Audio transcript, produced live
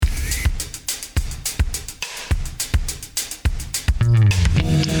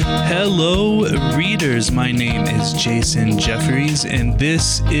Hello, readers. My name is Jason Jefferies, and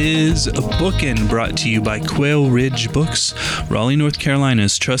this is a Bookin' brought to you by Quail Ridge Books, Raleigh, North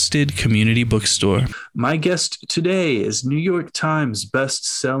Carolina's trusted community bookstore. My guest today is New York Times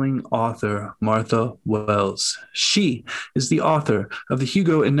best-selling author Martha Wells. She is the author of the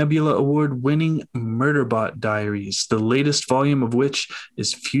Hugo and Nebula Award-winning Murderbot Diaries, the latest volume of which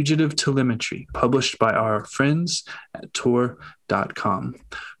is Fugitive Telemetry, published by our friends at Tor.com.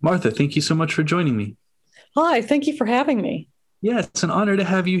 Martha, thank you so much for joining me. Hi, thank you for having me. Yeah, it's an honor to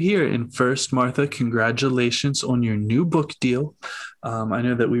have you here. And first, Martha, congratulations on your new book deal. I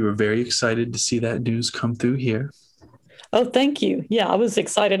know that we were very excited to see that news come through here. Oh, thank you. Yeah, I was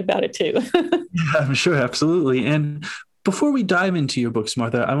excited about it too. Yeah, I'm sure, absolutely. And before we dive into your books,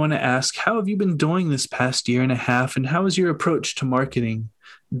 Martha, I want to ask, how have you been doing this past year and a half, and how is your approach to marketing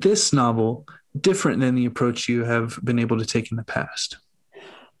this novel different than the approach you have been able to take in the past?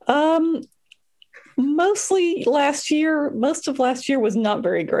 Most of last year was not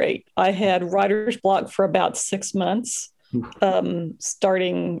very great. I had writer's block for about 6 months,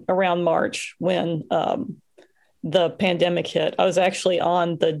 starting around March when the pandemic hit. I was actually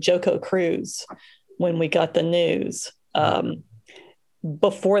on the JoCo cruise when we got the news.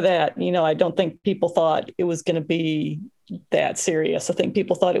 Before that, I don't think people thought it was going to be that serious. I think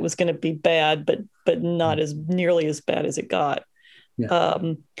people thought it was going to be bad, but not as nearly as bad as it got. Yeah.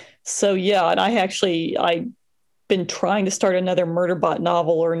 And I've been trying to start another Murderbot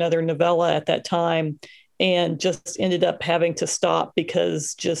novel or another novella at that time, and just ended up having to stop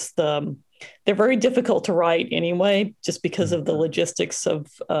because they're very difficult to write anyway, just because of the logistics of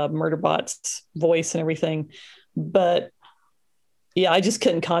Murderbot's voice and everything. But yeah, I just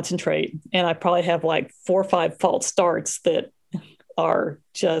couldn't concentrate. And I probably have like 4 or 5 false starts that are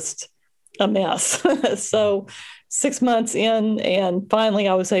just a mess. So 6 months in, and finally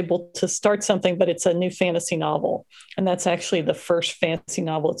I was able to start something, but it's a new fantasy novel. And that's actually the first fantasy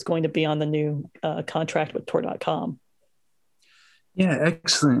novel it's going to be on the new contract with Tor.com. Yeah,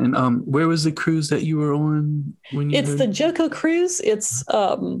 excellent. And where was the cruise that you were on? It's the JoCo cruise. It's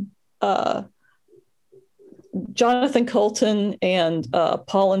Jonathan Colton and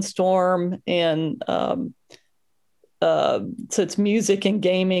Paul and Storm, and so it's music and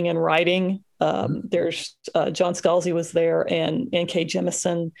gaming and writing. There's John Scalzi was there, and N.K.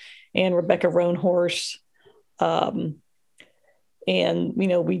 Jemisin and Rebecca Roanhorse. And,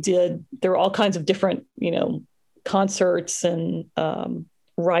 there were all kinds of different, concerts and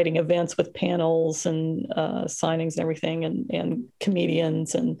writing events with panels and signings and everything, and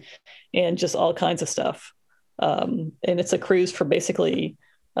comedians and just all kinds of stuff. And it's a cruise for basically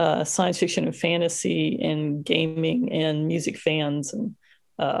science fiction and fantasy and gaming and music fans. And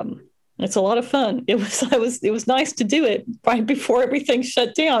it's a lot of fun. It was nice to do it right before everything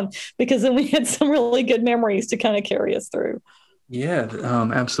shut down, because then we had some really good memories to kind of carry us through. Yeah,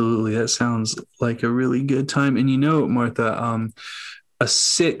 absolutely. That sounds like a really good time. And Martha, a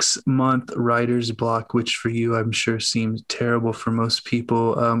 6-month writer's block, which for you, I'm sure seems terrible for most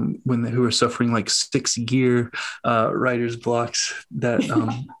people who are suffering like 6-year writer's blocks. That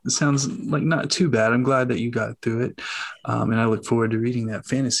sounds like not too bad. I'm glad that you got through it. And I look forward to reading that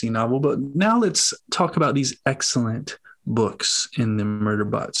fantasy novel. But now let's talk about these excellent books in the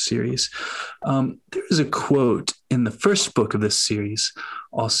Murderbot series. There is a quote in the first book of this series,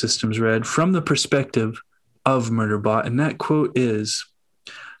 All Systems Red, from the perspective of Murderbot. And that quote is,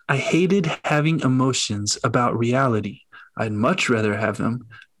 "I hated having emotions about reality. I'd much rather have them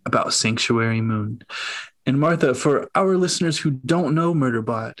about Sanctuary Moon." And Martha, for our listeners who don't know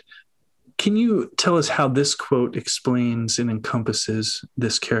Murderbot, can you tell us how this quote explains and encompasses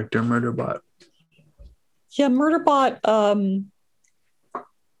this character, Murderbot? Yeah, Murderbot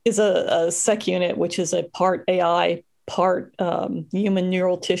is a sec unit, which is a part AI, part human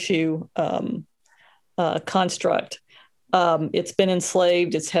neural tissue construct. It's been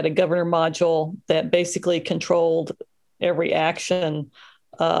enslaved. It's had a governor module that basically controlled every action.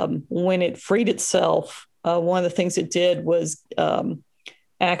 When it freed itself, one of the things it did was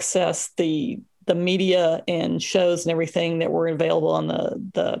access the media and shows and everything that were available on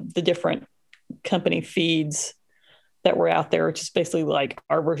the different company feeds that were out there, which is basically like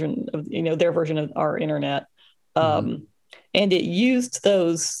our version of, their version of our internet. And it used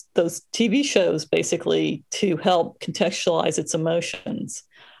those TV shows basically to help contextualize its emotions.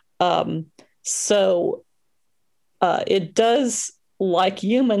 So it does like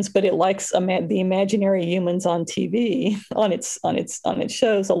humans, but it likes the imaginary humans on TV on its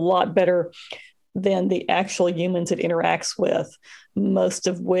shows a lot better than the actual humans it interacts with, most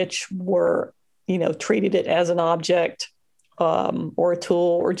of which were, treated it as an object or a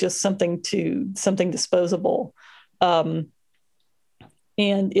tool or just something disposable. And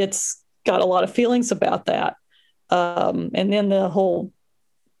it's got a lot of feelings about that. And then the whole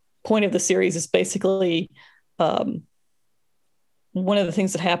point of the series is basically one of the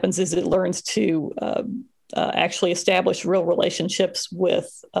things that happens is it learns to actually establish real relationships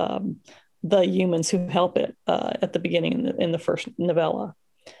with the humans who help it at the beginning in the first novella.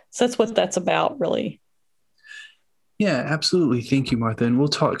 So that's what that's about, really. Yeah, absolutely. Thank you, Martha. And we'll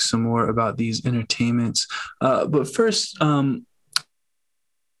talk some more about these entertainments. But first,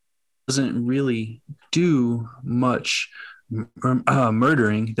 doesn't really do much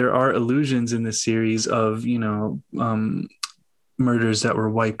murdering. There are allusions in the series of, murders that were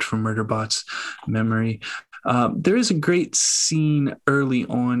wiped from Murderbot's memory. There is a great scene early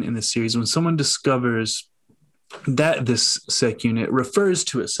on in the series when someone discovers that this sec unit refers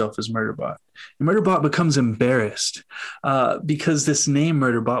to itself as Murderbot. And Murderbot becomes embarrassed because this name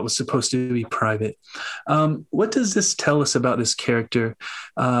Murderbot was supposed to be private. What does this tell us about this character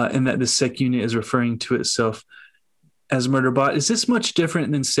and that the sec unit is referring to itself as Murderbot? Is this much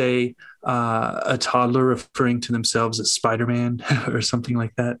different than, say, a toddler referring to themselves as Spider-Man or something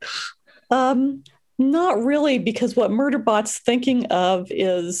like that? Not really, because what Murderbot's thinking of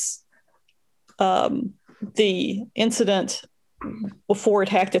is the incident before it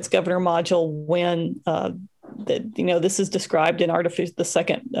hacked its governor module when this is described in the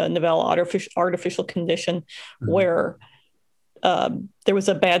second novella, Artificial Condition, where there was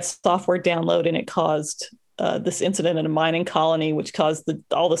a bad software download and it caused this incident in a mining colony, which caused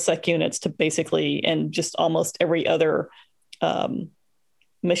all the sec units to basically, and just almost every other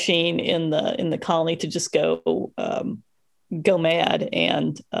machine in the colony to just go mad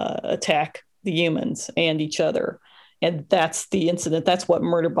and attack the humans and each other. And that's the incident. That's what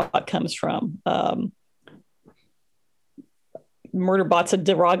Murderbot comes from. Murderbot's a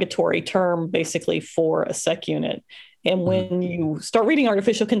derogatory term basically for a sec unit. And when you start reading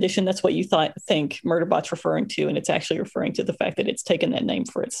Artificial Condition, that's what you think Murderbot's referring to. And it's actually referring to the fact that it's taken that name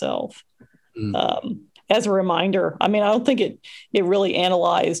for itself. As a reminder, I mean, I don't think it really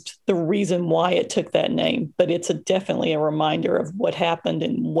analyzed the reason why it took that name, but it's definitely a reminder of what happened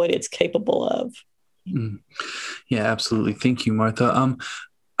and what it's capable of. Yeah, absolutely. Thank you, Martha.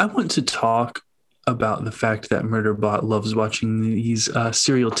 I want to talk about the fact that Murderbot loves watching these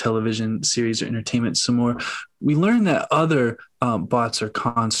serial television series or entertainment some more. We learn that other bots or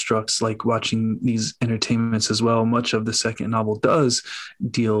constructs like watching these entertainments as well. Much of the second novel does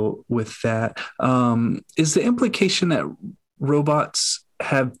deal with that. Is the implication that robots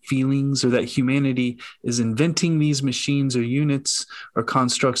have feelings, or that humanity is inventing these machines or units or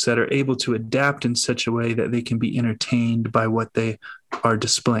constructs that are able to adapt in such a way that they can be entertained by what they are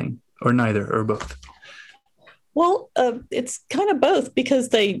displaying, or neither, or both? Well, it's kind of both, because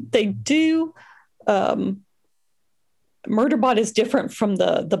they do. Murderbot is different from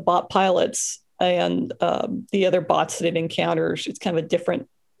the bot pilots and the other bots that it encounters. It's kind of a different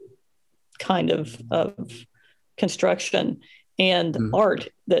kind of construction. And Art,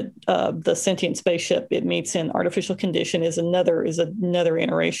 that the sentient spaceship it meets in Artificial Condition, is another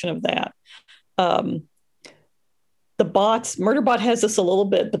iteration of that. The bots, Murderbot has this a little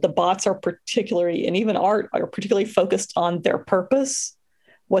bit, but the bots are particularly, and even Art, are particularly focused on their purpose,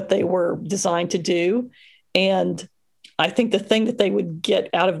 what they were designed to do. And I think the thing that they would get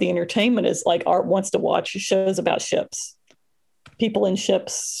out of the entertainment is, like, Art wants to watch shows about ships, people in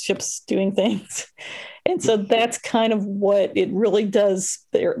ships doing things. And so that's kind of what it really does.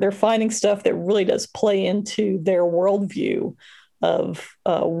 They're finding stuff that really does play into their worldview of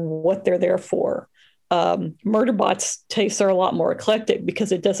what they're there for. Murderbot's tastes are a lot more eclectic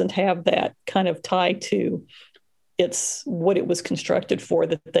because it doesn't have that kind of tie to what it was constructed for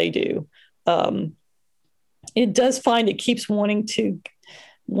that they do. It does find it keeps wanting to,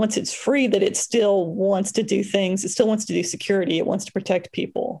 once it's free, that it still wants to do things. It still wants to do security. It wants to protect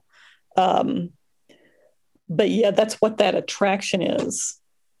people. But yeah, that's what that attraction is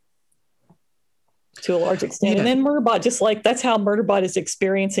to a large extent. Yeah. And then Murderbot, just like that's how Murderbot is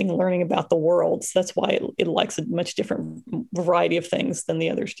experiencing and learning about the world. So that's why it likes a much different variety of things than the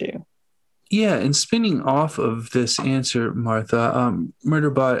others do. Yeah, and spinning off of this answer, Martha,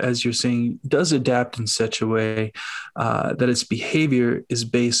 Murderbot, as you're saying, does adapt in such a way that its behavior is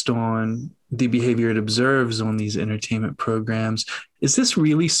based on the behavior it observes on these entertainment programs. Is this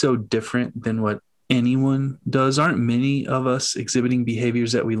really so different than what anyone does? Aren't many of us exhibiting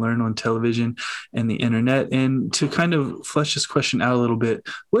behaviors that we learn on television and the internet? And to kind of flesh this question out a little bit,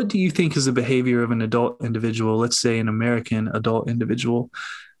 what do you think is the behavior of an adult individual, let's say an American adult individual,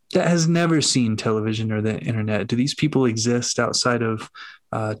 that has never seen television or the internet? Do these people exist outside of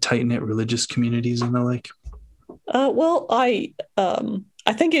tight-knit religious communities and the like? Well, I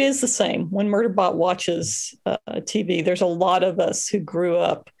think it is the same. When Murderbot watches TV, there's a lot of us who grew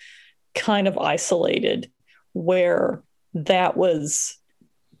up kind of isolated, where that was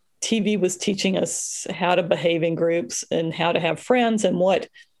TV was teaching us how to behave in groups and how to have friends, and what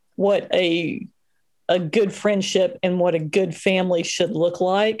a good friendship and what a good family should look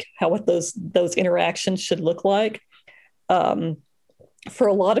like, what those interactions should look like. For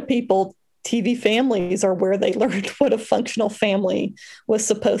a lot of people, TV families are where they learned what a functional family was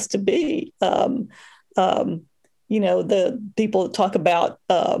supposed to be. The people that talk about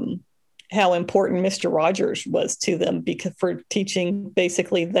how important Mr. Rogers was to them, because for teaching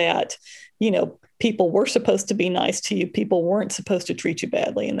basically that, people were supposed to be nice to you, people weren't supposed to treat you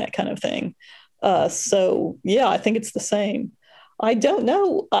badly, and that kind of thing. So yeah, I think it's the same. I don't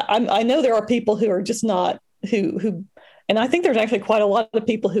know. I know there are people who are just not who, and I think there's actually quite a lot of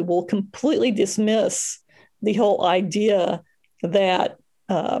people who will completely dismiss the whole idea that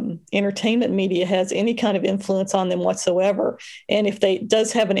entertainment media has any kind of influence on them whatsoever. And if they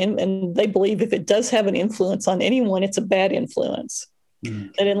does have and they believe if it does have an influence on anyone, it's a bad influence.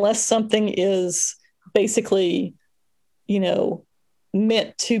 Mm. And unless something is basically,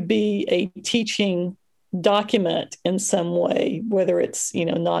 meant to be a teaching document in some way, whether it's,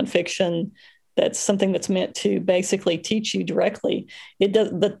 nonfiction, that's something that's meant to basically teach you directly, it does,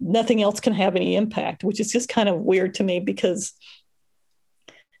 but nothing else can have any impact, which is just kind of weird to me, because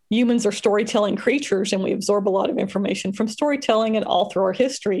humans are storytelling creatures and we absorb a lot of information from storytelling, and all through our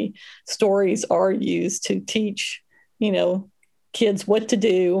history, stories are used to teach, kids what to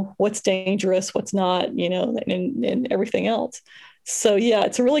do, what's dangerous, what's not, and everything else. So yeah,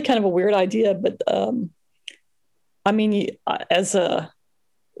 it's a really kind of a weird idea, but as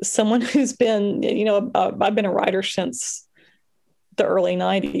someone who's been, I've been a writer since the early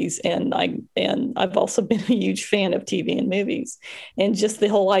 90s, and I've also been a huge fan of TV and movies, and just the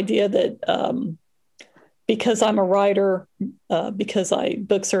whole idea that because I'm a writer, because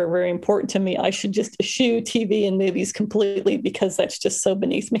books are very important to me, I should just eschew TV and movies completely, because that's just so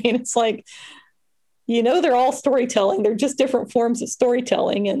beneath me. And it's like, they're all storytelling. They're just different forms of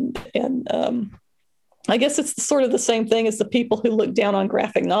storytelling. And I guess it's sort of the same thing as the people who look down on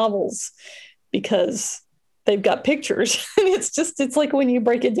graphic novels because they've got pictures. And it's like, when you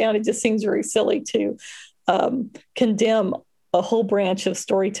break it down, it just seems very silly to condemn a whole branch of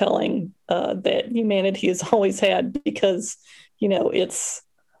storytelling that humanity has always had, because, it's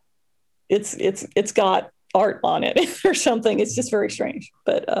got art on it or something. It's just very strange.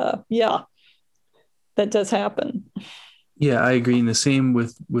 But yeah, that does happen. Yeah, I agree. And the same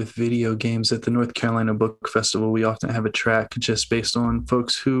with video games. At the North Carolina Book Festival, we often have a track just based on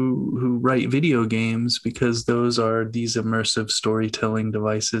folks who write video games, because those are these immersive storytelling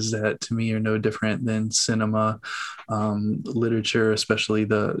devices that to me are no different than cinema, literature, especially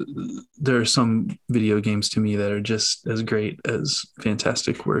there are some video games to me that are just as great as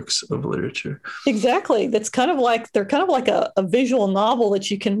fantastic works of literature. Exactly. They're kind of like a visual novel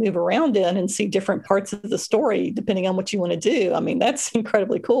that you can move around in and see different parts of the story depending on what you want to do. I mean, that's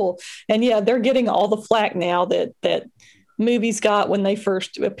incredibly cool. And yeah, they're getting all the flack now that movies got when they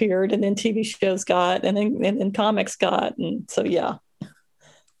first appeared, and then TV shows got, and then comics got. And so, yeah.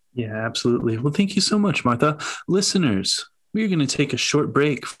 Yeah, absolutely. Well, thank you so much, Martha. Listeners, we're going to take a short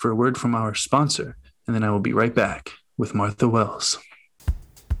break for a word from our sponsor, and then I will be right back with Martha Wells.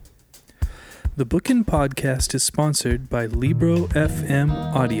 The Bookin' Podcast is sponsored by Libro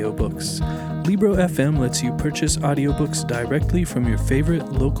FM Audiobooks. Libro FM lets you purchase audiobooks directly from your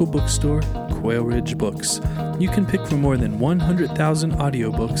favorite local bookstore, Quail Ridge Books. You can pick from more than 100,000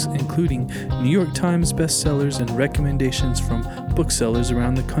 audiobooks, including New York Times bestsellers and recommendations from booksellers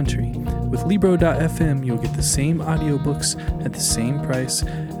around the country. With Libro.fm, you'll get the same audiobooks at the same price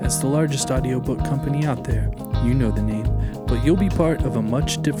as the largest audiobook company out there. You know the name, but you'll be part of a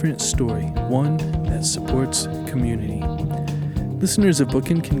much different story, one that supports community. Listeners of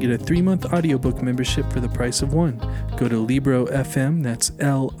Bookin' can get a 3-month audiobook membership for the price of one. Go to Libro.fm, that's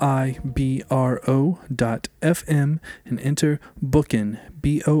Libro.fm, and enter Bookin',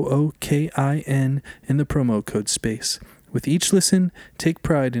 Bookin, in the promo code space. With each listen, take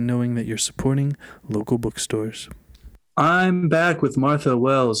pride in knowing that you're supporting local bookstores. I'm back with Martha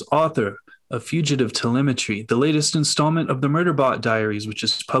Wells, author of Fugitive Telemetry, the latest installment of the Murderbot Diaries, which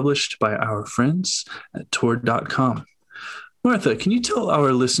is published by our friends at Tor.com. Martha, can you tell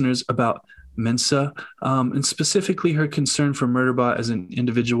our listeners about Mensa, and specifically her concern for Murderbot as an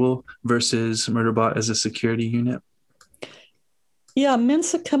individual versus Murderbot as a security unit? Yeah,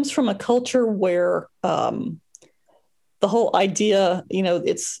 Mensa comes from a culture where the whole idea,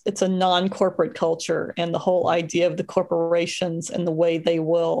 it's a non-corporate culture, and the whole idea of the corporations and the way they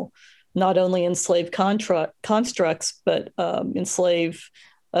will not only enslave constructs, but enslave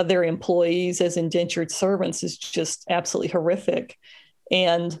their employees as indentured servants is just absolutely horrific.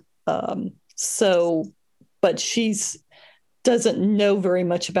 And but she's doesn't know very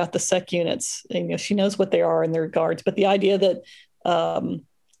much about the sec units. She knows what they are in their guards, but the idea that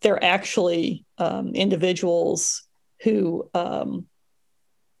they're actually individuals who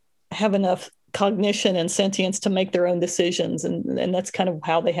have enough cognition and sentience to make their own decisions, and that's kind of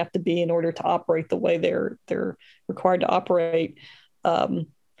how they have to be in order to operate the way they're required to operate.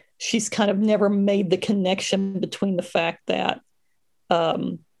 She's kind of never made the connection between the fact that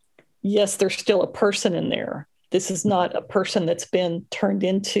yes, there's still a person in there. This is not a person that's been turned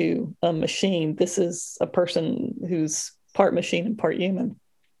into a machine. This is a person who's part machine and part human.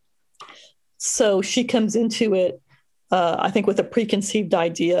 So she comes into it, I think, with a preconceived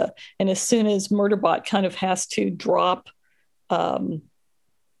idea. And as soon as Murderbot kind of has to drop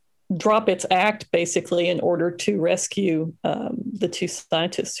its act, basically, in order to rescue the two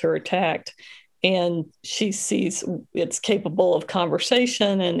scientists who are attacked, and she sees it's capable of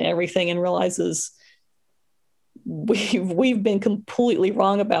conversation and everything, and realizes we've been completely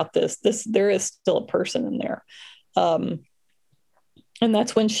wrong about this. There is still a person in there. And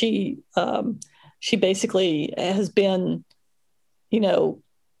that's when she basically has been,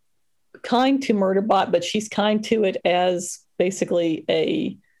 kind to Murderbot, but she's kind to it as basically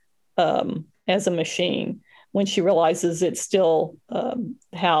as a machine. When she realizes it's still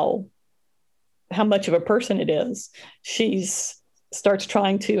how much of a person it is, she's starts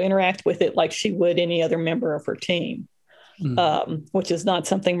trying to interact with it like she would any other member of her team, which is not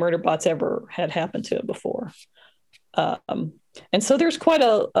something Murderbot's ever had happen to it before. And so there's quite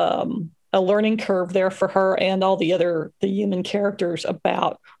a learning curve there for her and all the human characters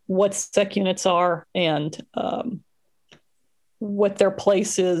about what sec units are and what their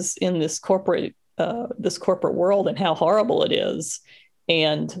place is in this corporate world and how horrible it is,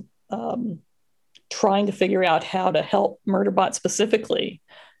 and trying to figure out how to help Murderbot specifically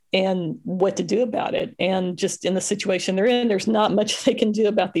and what to do about it. And just in the situation they're in, there's not much they can do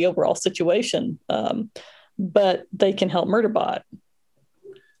about the overall situation, but they can help Murderbot.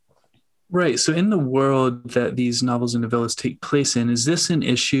 Right. So in the world that these novels and novellas take place in, is this an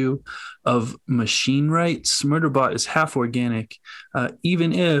issue of machine rights? Murderbot is half organic,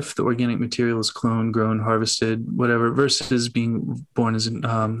 even if the organic material is cloned, grown, harvested, whatever, versus being born as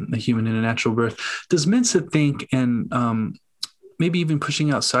a human in a natural birth. Does Mensa think, and maybe even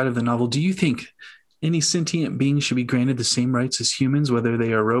pushing outside of the novel, do you think any sentient being should be granted the same rights as humans, whether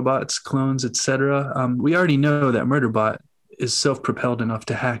they are robots, clones, etc.? We already know that Murderbot is self-propelled enough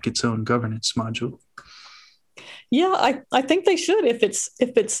to hack its own governance module. Yeah, I think they should. If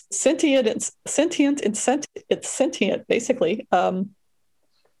it's sentient, it's sentient, basically. In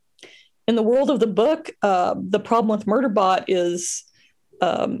the world of the book, the problem with Murderbot is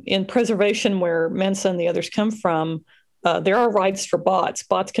in preservation, where Mensa and the others come from. There are rights for bots.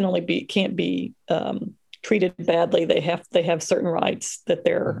 Bots can't be treated badly. They have certain rights that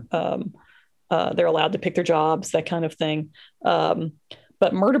they're allowed to pick their jobs, that kind of thing.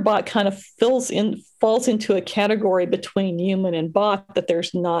 But Murderbot kind of falls into a category between human and bot that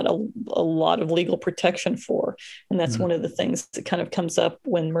there's not a lot of legal protection for. And that's one of the things that kind of comes up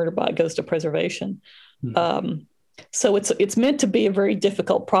when Murderbot goes to preservation. So it's meant to be a very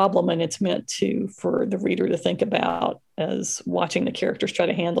difficult problem, and it's meant for the reader to think about as watching the characters try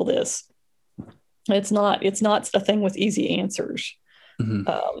to handle this. It's not a thing with easy answers.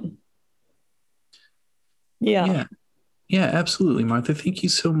 Yeah, absolutely, Martha. Thank you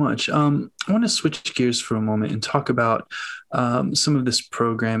so much. I want to switch gears for a moment and talk about some of this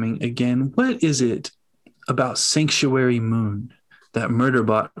programming again. What is it about Sanctuary Moon that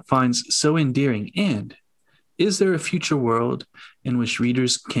Murderbot finds so endearing? And is there a future world in which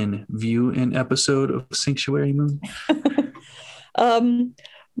readers can view an episode of Sanctuary Moon?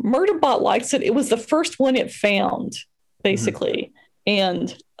 Murderbot likes it. It was the first one it found, basically.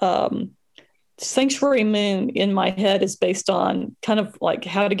 And Sanctuary Moon, in my head, is based on kind of like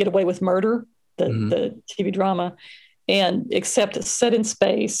How to Get Away with Murder, the TV drama, and except set in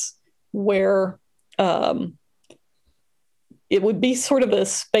space, where it would be sort of a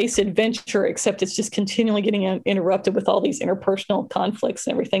space adventure, except it's just continually getting interrupted with all these interpersonal conflicts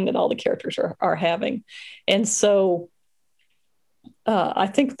and everything that all the characters are having. And so I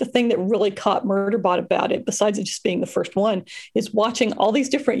think the thing that really caught Murderbot about it, besides it just being the first one, is watching all these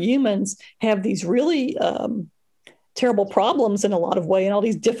different humans have these really terrible problems in a lot of ways and all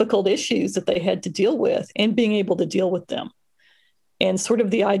these difficult issues that they had to deal with and being able to deal with them. And sort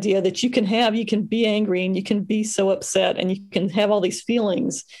of the idea that you can be angry and you can be so upset and you can have all these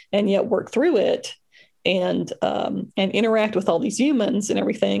feelings and yet work through it and interact with all these humans and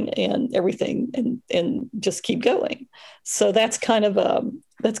everything and just keep going. So that's kind of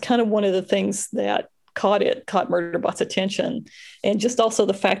one of the things that caught Murderbot's attention, and just also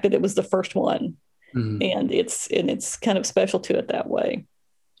the fact that it was the first one. Mm-hmm. And it's kind of special to it that way.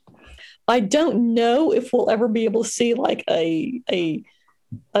 I don't know if we'll ever be able to see like a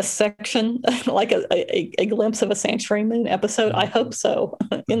section, like a glimpse of a Sanctuary Moon episode. I hope so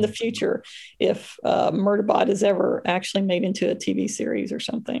in the future, if Murderbot is ever actually made into a TV series or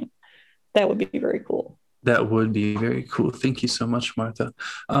something. That would be very cool. That would be very cool. Thank you so much, Martha.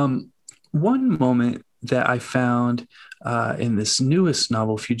 One moment that I found in this newest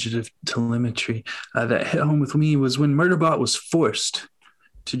novel, Fugitive Telemetry, that hit home with me was when Murderbot was forced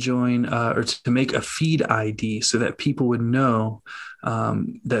to join or to make a feed ID so that people would know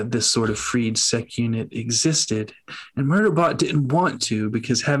that this sort of freed sec unit existed. And Murderbot didn't want to,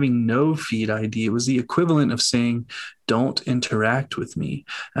 because having no feed ID, it was the equivalent of saying, don't interact with me.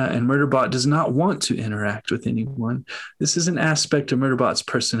 And Murderbot does not want to interact with anyone. This is an aspect of Murderbot's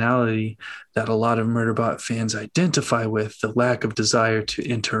personality that a lot of Murderbot fans identify with, the lack of desire to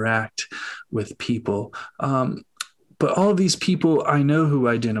interact with people. But all of these people I know who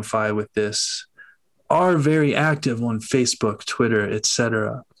identify with this are very active on Facebook, Twitter,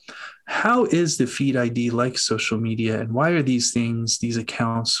 etc. How is the feed ID like social media, and why are these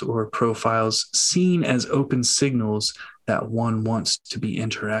accounts or profiles seen as open signals that one wants to be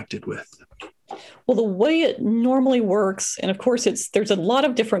interacted with? Well, the way it normally works, and of course there's a lot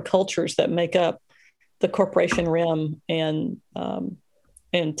of different cultures that make up the corporation rim and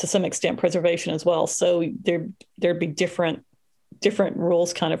to some extent preservation as well. So there'd be different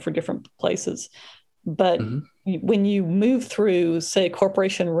rules kind of for different places. But when you move through, say,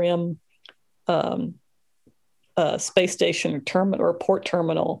 corporation rim, space station or terminal or port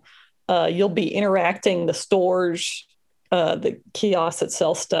terminal, you'll be interacting. The stores, the kiosks that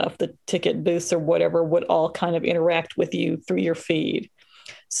sell stuff, the ticket booths or whatever would all kind of interact with you through your feed.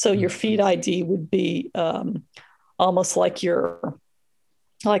 So your feed ID would be almost like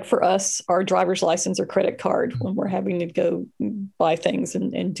for us, our driver's license or credit card when we're having to go buy things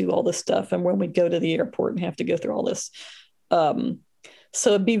and do all this stuff. And when we go to the airport and have to go through all this. So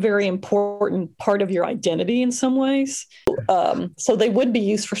it'd be a very important part of your identity in some ways. So they would be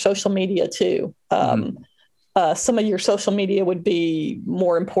used for social media too. Some of your social media would be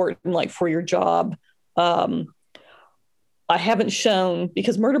more important, like for your job. I haven't shown,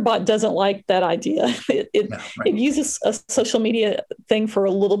 because Murderbot doesn't like that idea. It uses a social media thing for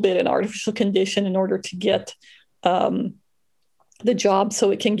a little bit in artificial condition in order to get the job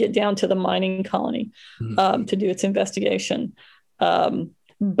so it can get down to the mining colony to do its investigation. But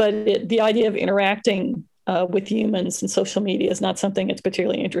the idea of interacting with humans and social media is not something it's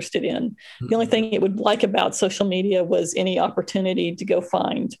particularly interested in. The only thing it would like about social media was any opportunity to go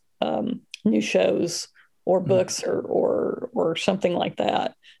find new shows or books or something like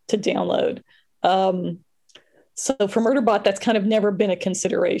that to download. So for Murderbot, that's kind of never been a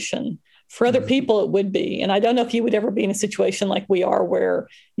consideration. For other people, it would be. And I don't know if you would ever be in a situation like we are, where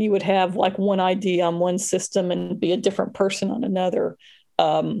you would have like one ID on one system and be a different person on another.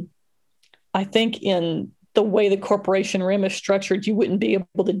 I think in the way the corporation rim is structured, you wouldn't be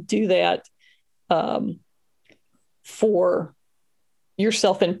able to do that for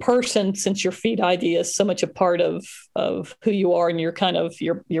yourself in person, since your feed ID is so much a part of who you are and your kind of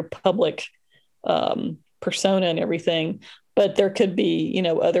your public persona and everything. But there could be,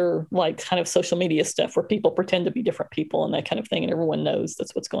 other like kind of social media stuff where people pretend to be different people and that kind of thing, and everyone knows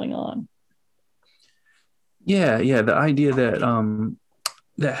that's what's going on. Yeah. The idea that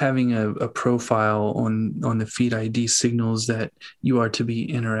that having a profile on the feed ID signals that you are to be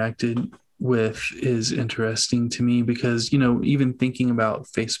interacted with is interesting to me, because even thinking about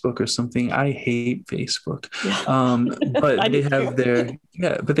Facebook or something, I hate Facebook. But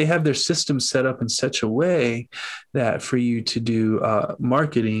they have their system set up in such a way that for you to do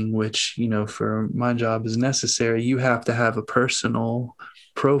marketing, which for my job is necessary, you have to have a personal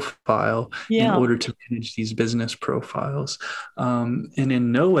profile in order to manage these business profiles. And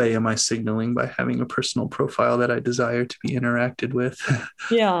in no way am I signaling by having a personal profile that I desire to be interacted with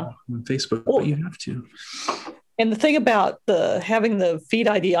on Facebook, but you have to. And the thing about having the feed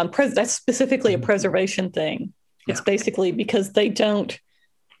ID on that's specifically a preservation thing. It's basically because they don't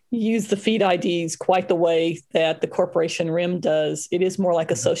use the feed IDs quite the way that the corporation rim does. It is more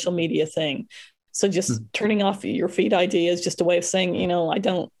like a social media thing. So just turning off your feed ID is just a way of saying, I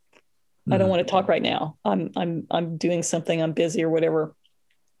don't want to talk right now. I'm doing something, I'm busy or whatever.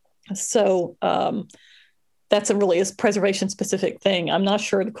 So that's a preservation specific thing. I'm not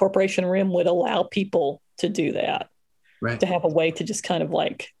sure the Corporation Rim would allow people to do that. Right. To have a way to just kind of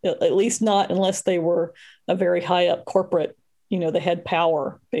like, at least not unless they were a very high up corporate, they had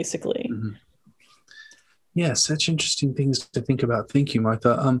power basically. Mm-hmm. Yeah, such interesting things to think about. Thank you,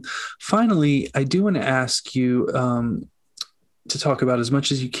 Martha. Finally, I do want to ask you to talk about as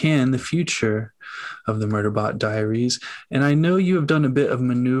much as you can the future of the Murderbot Diaries. And I know you have done a bit of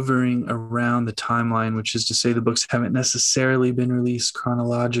maneuvering around the timeline, which is to say the books haven't necessarily been released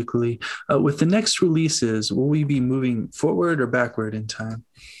chronologically. With the next releases, will we be moving forward or backward in time?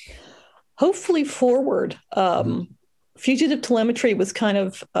 Hopefully forward. Fugitive Telemetry was kind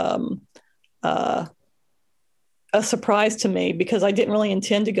of a surprise to me because I didn't really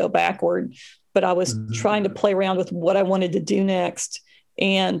intend to go backward, but I was trying to play around with what I wanted to do next.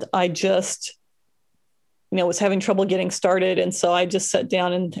 And I just, was having trouble getting started. And so I just sat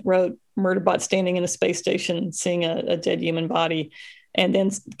down and wrote Murderbot standing in a space station, seeing a dead human body, and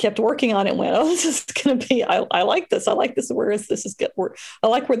then kept working on it and went, oh, this is going to be, I like this. I like this. I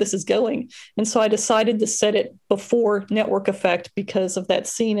like where this is going. And so I decided to set it before Network Effect because of that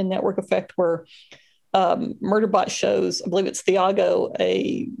scene in Network Effect where Murderbot shows, I believe it's Thiago,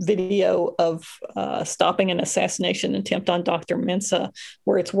 a video of stopping an assassination attempt on Dr. Mensah,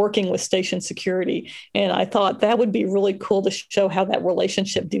 where it's working with station security. And I thought that would be really cool to show how that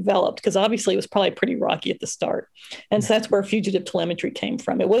relationship developed, because obviously it was probably pretty rocky at the start. And so that's where Fugitive Telemetry came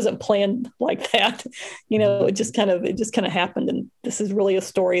from. It wasn't planned like that. It just kind of happened. And this is really a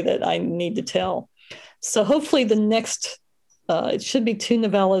story that I need to tell. So hopefully the next, it should be 2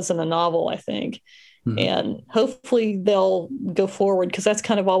 novellas and a novel, I think. Mm-hmm. And hopefully they'll go forward, because that's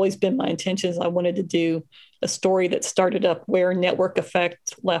kind of always been my intention. I wanted to do a story that started up where Network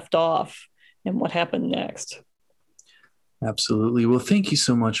Effect left off and what happened next. Absolutely. Well, thank you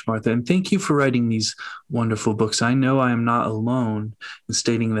so much, Martha. And thank you for writing these wonderful books. I know I am not alone in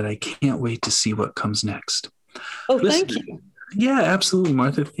stating that I can't wait to see what comes next. Oh, thank you. Yeah, absolutely,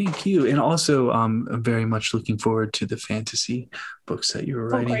 Martha. Thank you. And also, I'm very much looking forward to the fantasy books that you were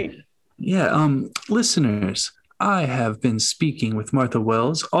writing. Great. Yeah, listeners, I have been speaking with Martha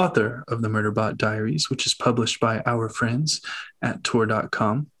Wells, author of the Murderbot Diaries, which is published by our friends at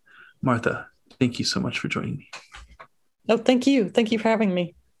Tor.com. Martha, thank you so much for joining me. Oh, thank you. Thank you for having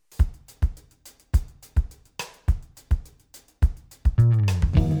me.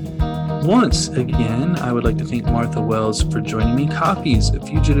 Once again, I would like to thank Martha Wells for joining me. Copies of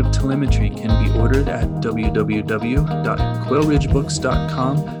Fugitive Telemetry can be ordered at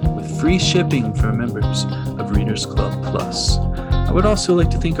www.quailridgebooks.com with free shipping for members of Readers Club Plus. I would also like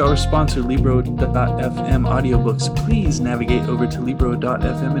to thank our sponsor, Libro.fm Audiobooks. Please navigate over to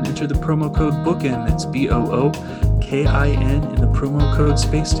Libro.fm and enter the promo code BOOKIN, that's BOOKIN, in the promo code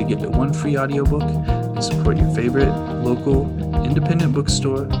space to get 1 free audiobook and support your favorite local independent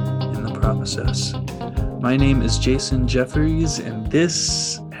bookstore in the process. My name is Jason Jeffries, and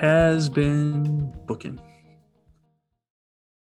this has been Bookin'.